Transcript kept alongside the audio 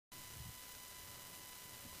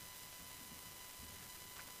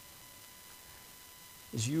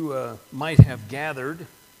As you might have gathered,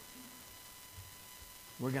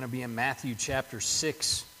 we're going to be in Matthew chapter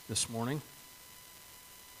 6 this morning.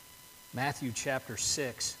 Matthew chapter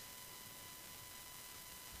 6.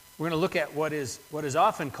 We're going to look at what is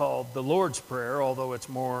often called the Lord's Prayer, although it's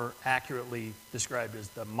more accurately described as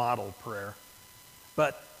the model prayer.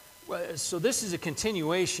 So this is a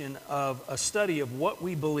continuation of a study of what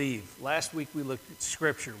we believe. Last week we looked at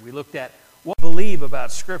Scripture. We looked at what we believe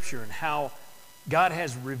about Scripture and how God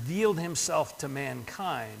has revealed himself to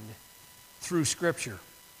mankind through Scripture.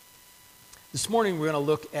 This morning we're going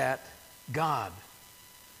to look at God.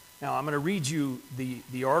 Now I'm going to read you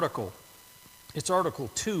the article. It's Article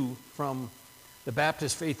 2 from the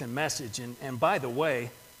Baptist Faith and Message. And by the way,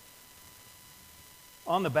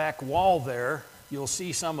 on the back wall there, you'll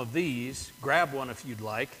see some of these. Grab one if you'd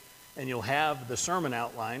like, and you'll have the sermon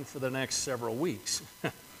outline for the next several weeks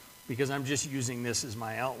because I'm just using this as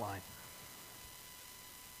my outline.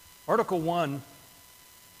 Article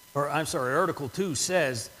 2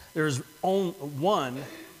 says there's one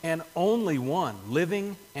and only one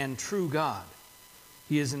living and true God.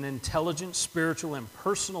 He is an intelligent, spiritual, and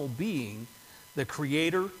personal being, the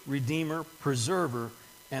creator, redeemer, preserver,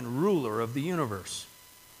 and ruler of the universe.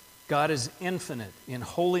 God is infinite in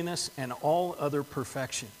holiness and all other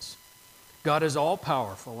perfections. God is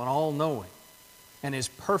all-powerful and all-knowing, and his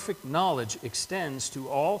perfect knowledge extends to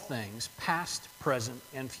all things, past, present,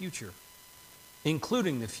 and future,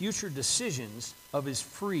 including the future decisions of his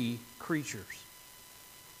free creatures.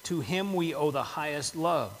 To him we owe the highest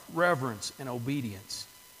love, reverence, and obedience.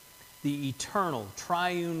 The eternal,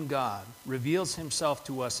 triune God reveals himself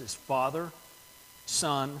to us as Father,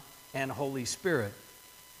 Son, and Holy Spirit,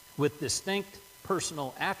 with distinct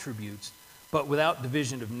personal attributes, but without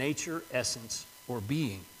division of nature, essence, or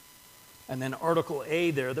being. And then Article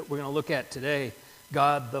A there that we're going to look at today,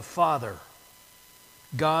 God the Father.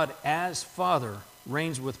 God as Father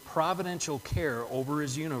reigns with providential care over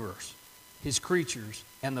his universe, his creatures,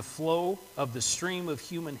 and the flow of the stream of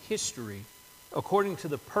human history according to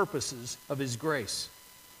the purposes of his grace.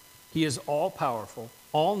 He is all-powerful,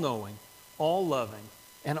 all-knowing, all-loving,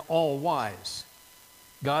 and all-wise.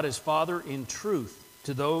 God is Father in truth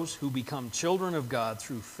to those who become children of God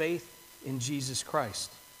through faith in Jesus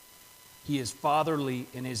Christ. He is fatherly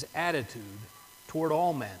in his attitude toward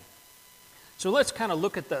all men. So let's kind of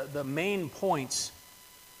look at the main points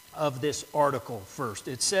of this article first.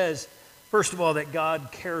 It says, first of all, that God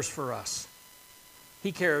cares for us.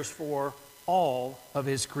 He cares for all of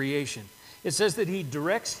his creation. It says that he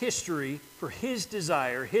directs history for his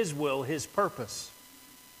desire, his will, his purpose.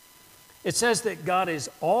 It says that God is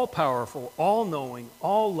all-powerful, all-knowing,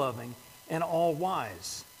 all-loving, and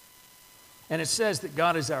all-wise. And it says that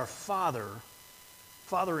God is our Father,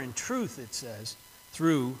 Father in truth, it says,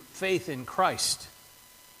 through faith in Christ.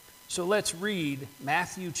 So let's read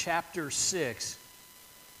Matthew chapter 6,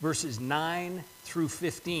 verses 9 through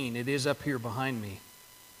 15. It is up here behind me.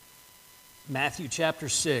 Matthew chapter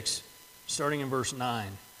 6, starting in verse 9.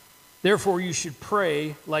 Therefore you should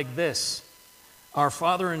pray like this: Our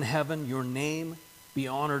Father in heaven, your name be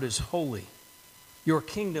honored as holy. Your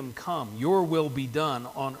kingdom come, your will be done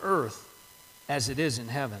on earth as it is in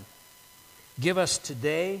heaven. Give us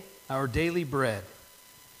today our daily bread,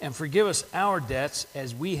 and forgive us our debts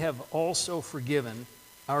as we have also forgiven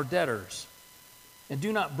our debtors. And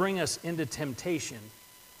do not bring us into temptation,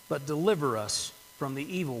 but deliver us from the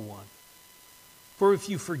evil one. For if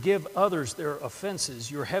you forgive others their offenses,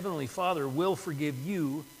 your heavenly Father will forgive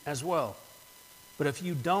you as well. But if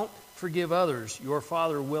you don't forgive others, your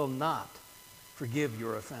Father will not forgive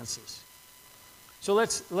your offenses. So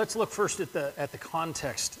let's look first at the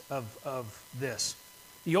context of this.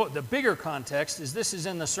 The bigger context is this is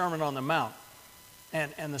in the Sermon on the Mount.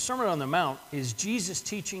 And the Sermon on the Mount is Jesus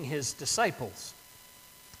teaching his disciples.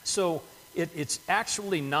 So it's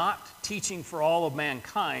actually not teaching for all of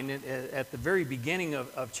mankind. At the very beginning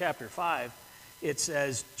of chapter 5, it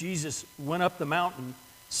says Jesus went up the mountain,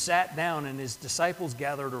 sat down, and his disciples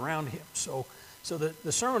gathered around him. So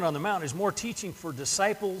the Sermon on the Mount is more teaching for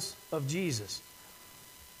disciples of Jesus.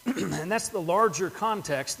 And that's the larger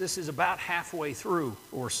context. This is about halfway through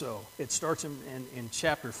or so. It starts in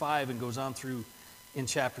chapter 5 and goes on through in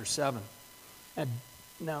chapter 7. And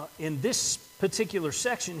now, in this particular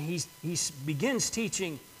section, he begins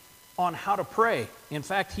teaching on how to pray. In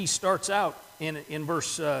fact, he starts out in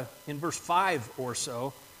verse 5 or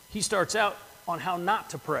so. He starts out on how not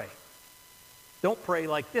to pray. Don't pray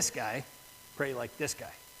like this guy. Pray like this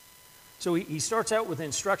guy. So he starts out with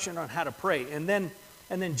instruction on how to pray, and then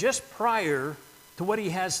just prior to what he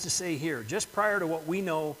has to say here, just prior to what we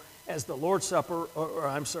know as the Lord's Supper,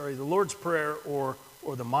 the Lord's Prayer, or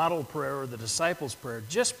or the model prayer or the disciples' prayer.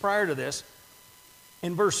 Just prior to this,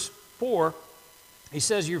 in verse 4, he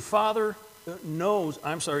says, your Father knows,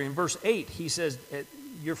 in verse 8, he says,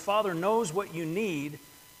 your Father knows what you need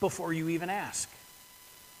before you even ask.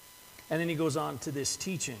 And then he goes on to this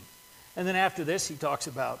teaching. And then after this, he talks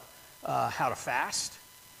about how to fast.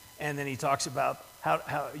 And then he talks about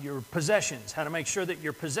how your possessions, how to make sure that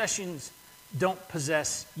your possessions don't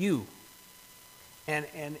possess you. And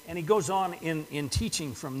he goes on in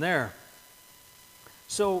teaching from there.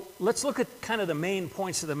 So let's look at kind of the main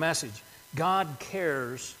points of the message. God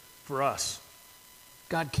cares for us.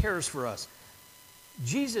 God cares for us.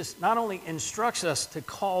 Jesus not only instructs us to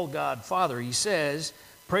call God Father, he says,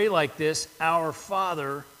 pray like this, our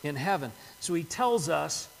Father in heaven. So he tells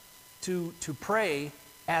us to pray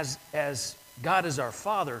as God is our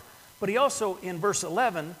Father. But he also, in verse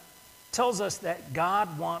 11, tells us that God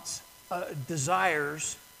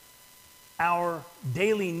desires our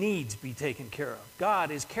daily needs be taken care of.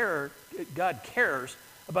 God cares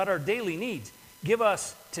about our daily needs. Give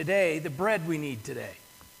us today the bread we need today.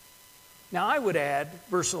 Now I would add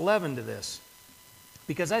verse 11 to this,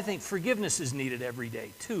 because I think forgiveness is needed every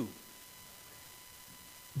day too.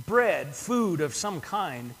 Bread, food of some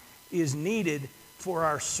kind, is needed for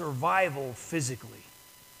our survival physically.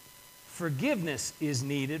 Forgiveness is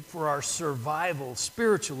needed for our survival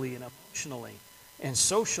spiritually and emotionally and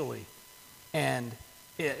socially and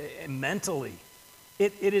mentally.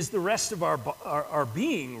 It is the rest of our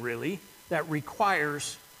being, really, that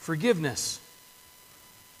requires forgiveness.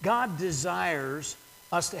 God desires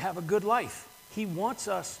us to have a good life. He wants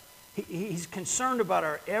us, he's concerned about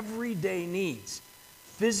our everyday needs.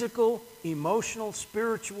 Physical, emotional,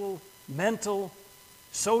 spiritual, mental,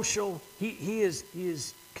 social. He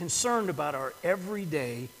is concerned about our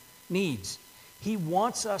everyday needs. He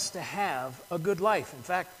wants us to have a good life. In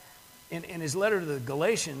fact, in his letter to the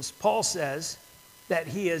Galatians, Paul says that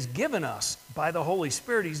he has given us, by the Holy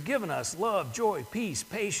Spirit, he's given us love, joy, peace,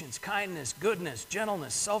 patience, kindness, goodness,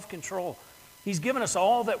 gentleness, self-control. He's given us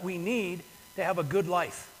all that we need to have a good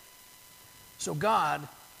life. So God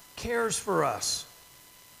cares for us.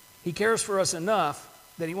 He cares for us enough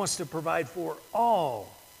that he wants to provide for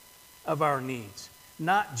all of our needs.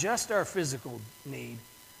 Not just our physical need,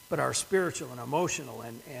 but our spiritual and emotional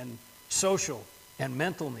and social and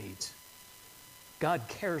mental needs. God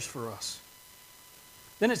cares for us.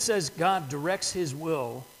 Then it says God directs his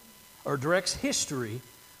will, or directs history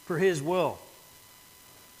for his will.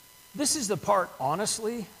 This is the part,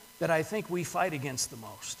 honestly, that I think we fight against the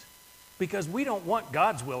most. Because we don't want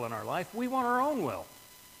God's will in our life. We want our own will.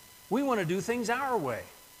 We want to do things our way.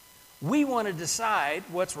 We want to decide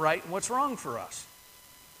what's right and what's wrong for us.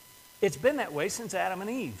 It's been that way since Adam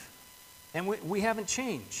and Eve. And we haven't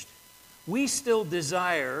changed. We still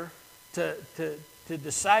desire to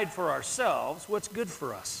decide for ourselves what's good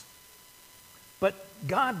for us. But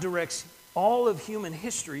God directs all of human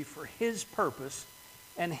history for his purpose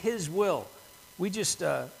and his will. We just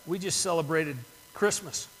celebrated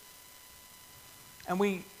Christmas. And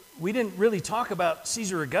we didn't really talk about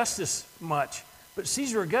Caesar Augustus much, but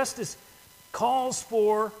Caesar Augustus calls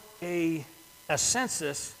for a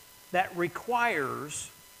census that requires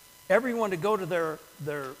everyone to go to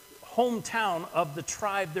their hometown of the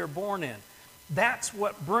tribe they're born in. That's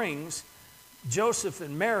what brings Joseph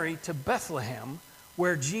and Mary to Bethlehem,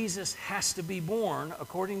 where Jesus has to be born,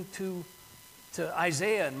 according to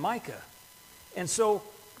Isaiah and Micah. And so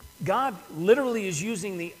God literally is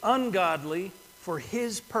using the ungodly for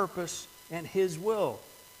his purpose and his will.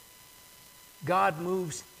 God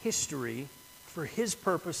moves history for his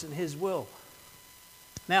purpose and his will.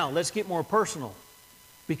 Now, let's get more personal,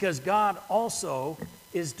 because God also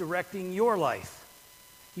is directing your life.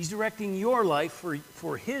 He's directing your life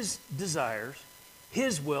for his desires,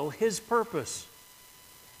 his will, his purpose,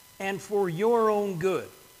 and for your own good.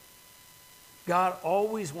 God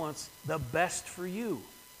always wants the best for you.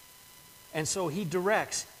 And so he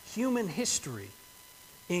directs human history,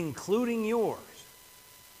 including yours,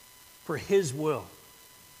 for his will.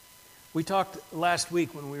 We talked last week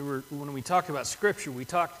when we talked about Scripture, we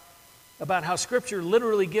talked about how Scripture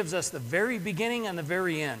literally gives us the very beginning and the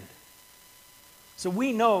very end. So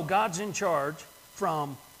we know God's in charge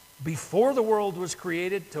from before the world was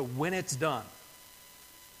created to when it's done.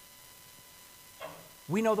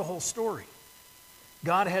 We know the whole story.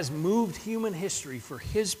 God has moved human history for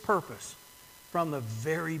his purpose from the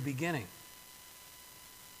very beginning.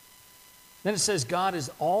 Then it says God is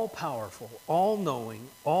all-powerful, all-knowing,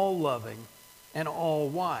 all-loving, and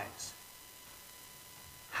all-wise.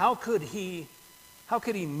 How could he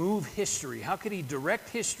move history? How could he direct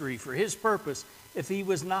history for his purpose if he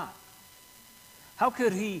was not? How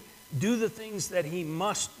could he do the things that he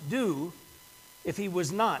must do if he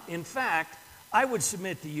was not? In fact, I would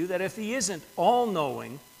submit to you that if he isn't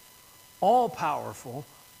all-knowing, all-powerful,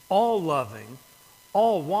 all-loving,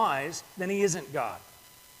 all-wise, then he isn't God.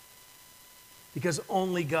 Because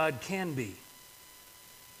only God can be.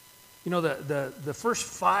 You know, the first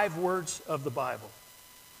 5 words of the Bible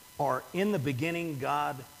are, in the beginning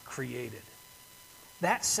God created.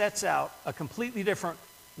 That sets out a completely different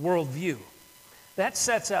worldview. That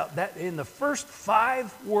sets out that in the first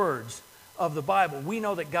 5 words of the Bible, we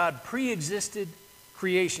know that God pre-existed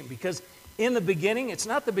creation. Because in the beginning, it's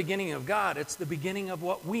not the beginning of God, it's the beginning of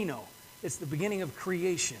what we know. It's the beginning of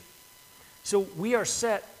creation. So we are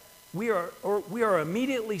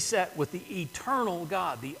immediately set with the eternal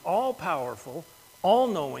God, the all-powerful,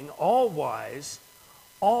 all-knowing, all-wise,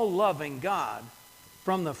 all-loving God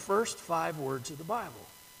from the first 5 words of the Bible.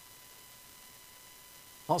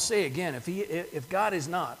 I'll say again, if God is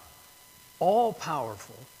not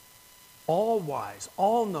all-powerful, all-wise,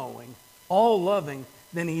 all-knowing, all-loving,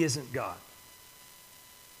 then he isn't God.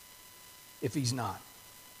 If he's not.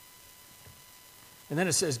 And then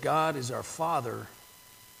it says God is our Father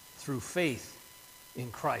through faith in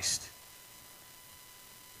Christ.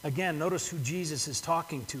 Again, notice who Jesus is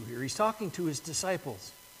talking to here. He's talking to his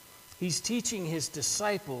disciples. He's teaching his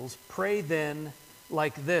disciples, pray then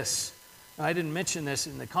like this. Now, I didn't mention this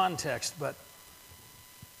in the context, but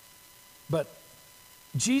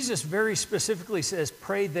Jesus very specifically says,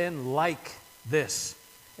 pray then like this.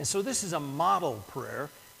 And so this is a model prayer.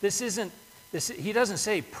 He doesn't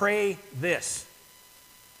say, pray this.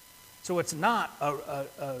 So it's not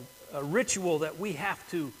a ritual that we have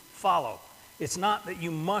to follow. It's not that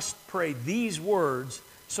you must pray these words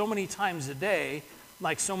so many times a day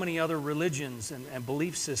like so many other religions and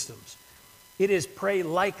belief systems. It is pray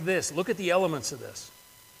like this. Look at the elements of this.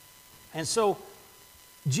 And so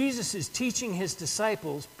Jesus is teaching his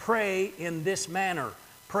disciples, pray in this manner.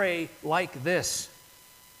 Pray like this.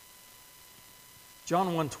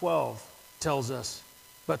 John 1:12 tells us,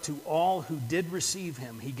 but to all who did receive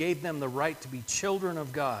him, he gave them the right to be children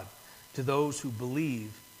of God, to those who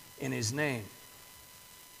believe in his name.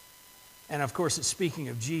 And of course, it's speaking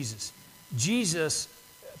of Jesus. Jesus,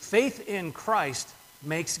 faith in Christ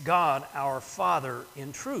makes God our Father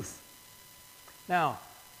in truth. Now,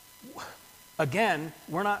 again,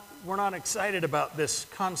 we're not excited about this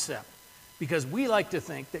concept because we like to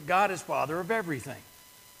think that God is Father of everything.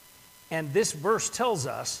 And this verse tells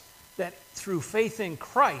us that through faith in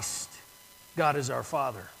Christ, God is our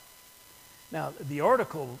Father. Now, the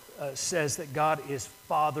article says that God is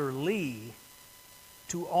fatherly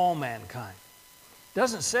to all mankind.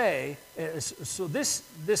 Doesn't say, so this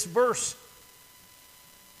verse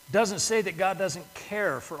doesn't say that God doesn't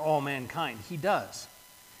care for all mankind. He does.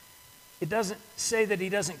 It doesn't say that he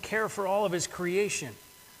doesn't care for all of his creation,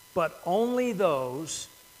 but only those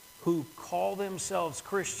who call themselves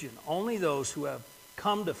Christian, only those who have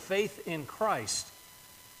come to faith in Christ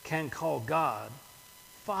can call God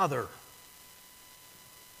Father.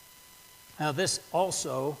 Now, this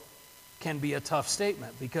also can be a tough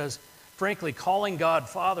statement because, frankly, calling God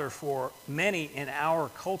Father for many in our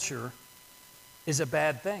culture is a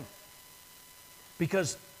bad thing.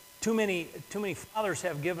 Because too many fathers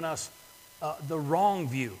have given us the wrong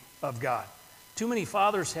view of God. Too many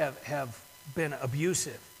fathers have been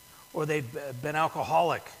abusive, or they've been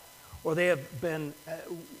alcoholic, or they have been,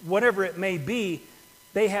 whatever it may be,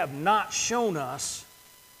 they have not shown us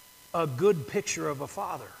a good picture of a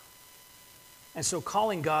father. And so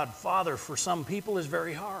calling God Father for some people is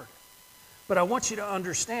very hard. But I want you to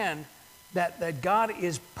understand that God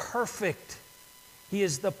is perfect. He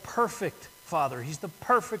is the perfect Father. He's the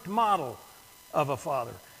perfect model of a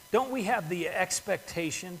father. Don't we have the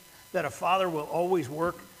expectation that a father will always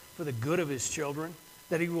work for the good of his children?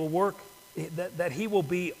 That he will work, that he will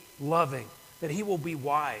be loving, that he will be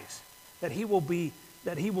wise, that he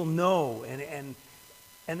will know,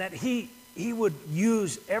 and that he would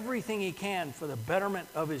use everything he can for the betterment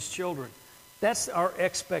of his children. That's our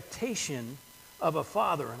expectation of a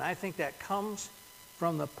father, and I think that comes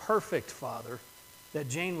from the perfect Father that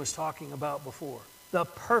Jane was talking about before. The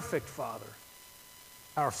perfect Father,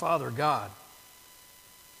 our Father God.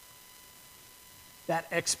 That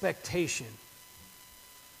expectation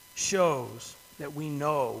shows that we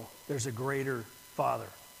know there's a greater Father.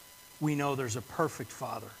 We know there's a perfect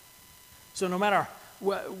Father. So no matter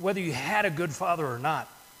whether you had a good father or not,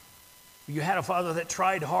 you had a father that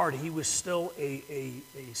tried hard, he was still a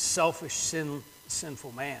selfish,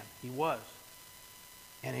 sinful man. He was,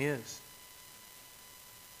 and he is.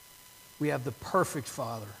 We have the perfect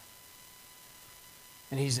Father,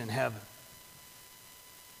 and he's in heaven.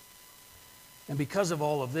 And because of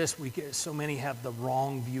all of this, so many have the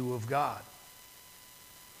wrong view of God.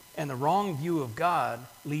 And the wrong view of God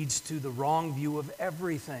leads to the wrong view of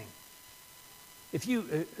everything. If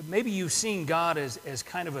maybe you've seen God as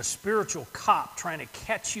kind of a spiritual cop trying to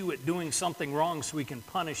catch you at doing something wrong so he can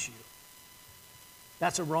punish you.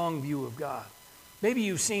 That's a wrong view of God. Maybe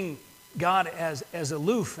you've seen God as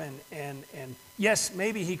aloof and yes,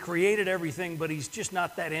 maybe he created everything, but he's just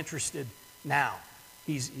not that interested now.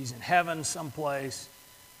 He's in heaven someplace,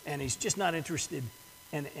 and he's just not interested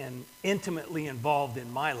and intimately involved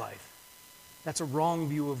in my life. That's a wrong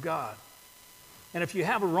view of God. And if you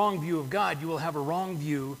have a wrong view of God, you will have a wrong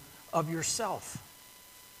view of yourself.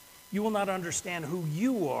 You will not understand who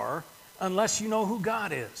you are unless you know who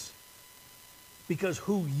God is. Because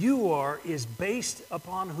who you are is based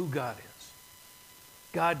upon who God is.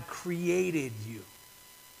 God created you.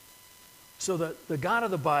 So the God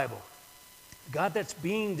of the Bible, the God that's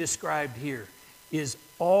being described here, is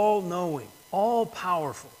all-knowing,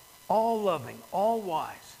 all-powerful, all-loving,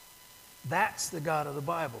 all-wise. That's the God of the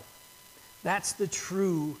Bible. That's the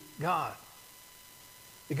true God,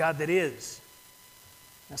 the God that is.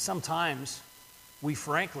 Now, sometimes we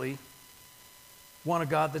frankly want a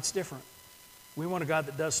God that's different. We want a God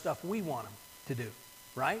that does stuff we want him to do,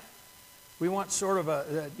 right? We want sort of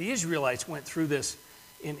the Israelites went through this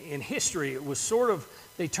in history. It was sort of,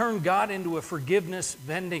 they turned God into a forgiveness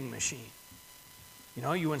vending machine. You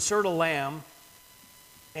know, you insert a lamb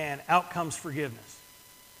and out comes forgiveness.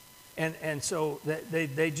 And so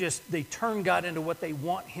they turn God into what they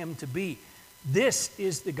want him to be. This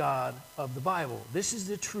is the God of the Bible. This is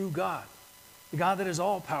the true God. The God that is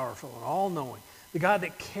all-powerful and all-knowing. The God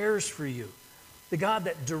that cares for you. The God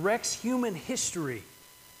that directs human history,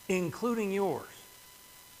 including yours,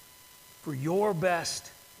 for your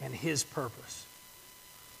best and his purpose.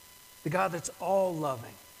 The God that's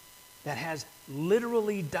all-loving, that has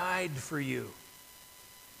literally died for you.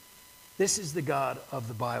 This is the God of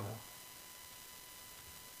the Bible.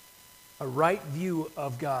 A right view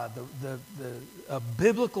of God, a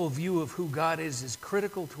biblical view of who God is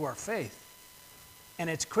critical to our faith. And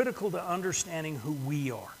it's critical to understanding who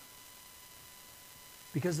we are.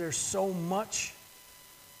 Because there's so much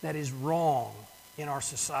that is wrong in our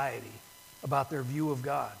society about their view of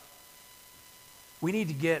God. We need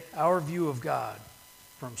to get our view of God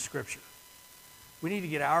from Scripture. We need to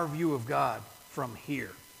get our view of God from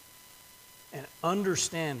here. An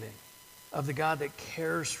understanding of the God that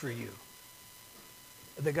cares for you.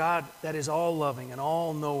 The God that is all-loving and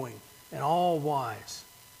all-knowing and all-wise.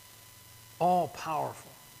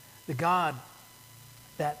 All-powerful. The God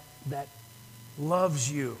that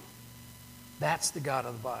loves you. That's the God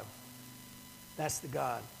of the Bible. That's the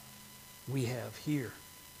God we have here.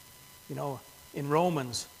 You know, in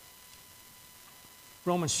Romans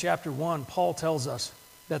chapter 1, Paul tells us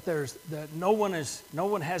that no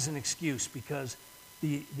one has an excuse because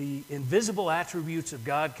the invisible attributes of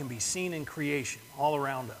God can be seen in creation all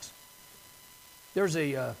around us. There's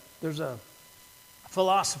a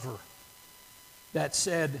philosopher that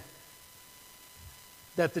said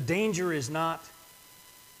that the danger is not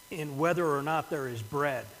in whether or not there is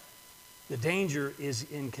bread. The danger is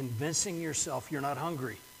in convincing yourself you're not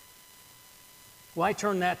hungry. Well, I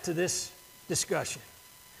turn that to this discussion.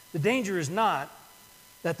 The danger is not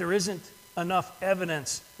that there isn't enough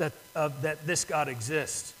evidence that this God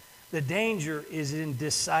exists. The danger is in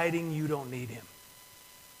deciding you don't need him.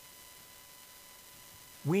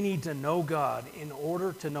 We need to know God in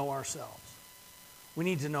order to know ourselves. We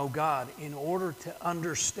need to know God in order to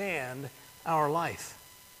understand our life.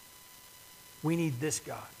 We need this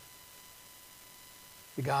God,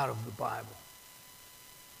 the God of the Bible.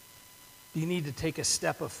 Do you need to take a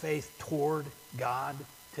step of faith toward God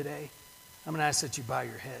today? I'm going to ask that you bow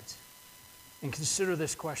your heads and consider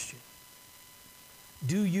this question.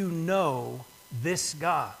 Do you know this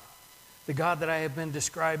God, the God that I have been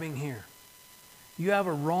describing here? You have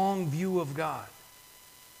a wrong view of God.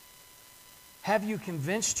 Have you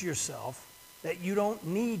convinced yourself that you don't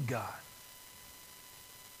need God?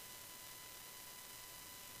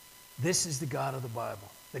 This is the God of the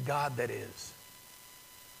Bible, the God that is.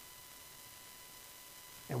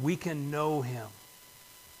 And we can know him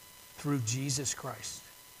through Jesus Christ.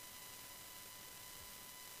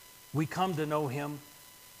 We come to know him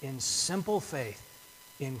in simple faith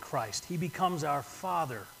in Christ. He becomes our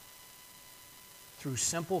Father through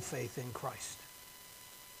simple faith in Christ.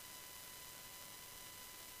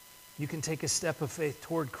 You can take a step of faith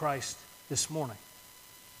toward Christ this morning.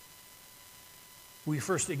 We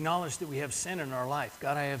first acknowledge that we have sin in our life.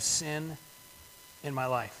 God, I have sin in my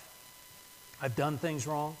life. I've done things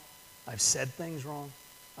wrong. I've said things wrong.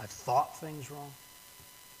 I've thought things wrong.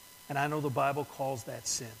 And I know the Bible calls that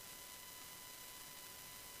sin.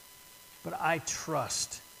 But I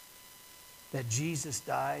trust that Jesus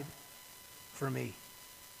died for me.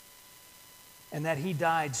 And that he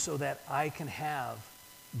died so that I can have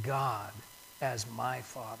God as my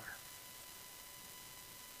Father.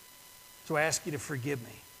 So I ask you to forgive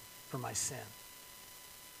me for my sin.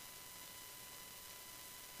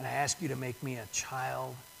 And I ask you to make me a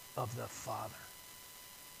child of the Father.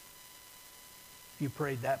 If you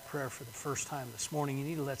prayed that prayer for the first time this morning, you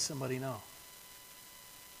need to let somebody know.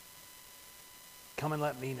 Come and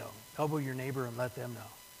let me know. Elbow your neighbor and let them know.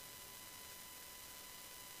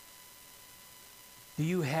 Do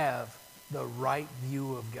you have the right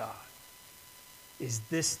view of God? Is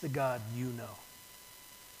this the God you know?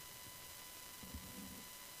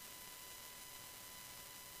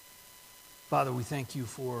 Father, we thank you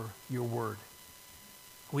for your word.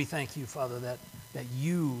 We thank you, Father, that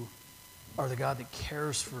you are the God that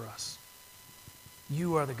cares for us.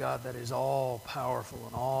 You are the God that is all powerful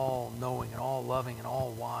and all knowing and all loving and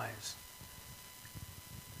all wise.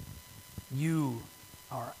 You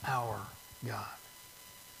are our God.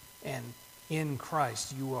 And in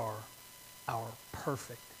Christ, you are our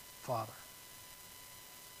perfect Father.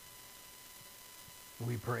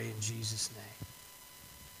 We pray in Jesus'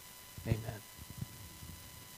 name. Amen.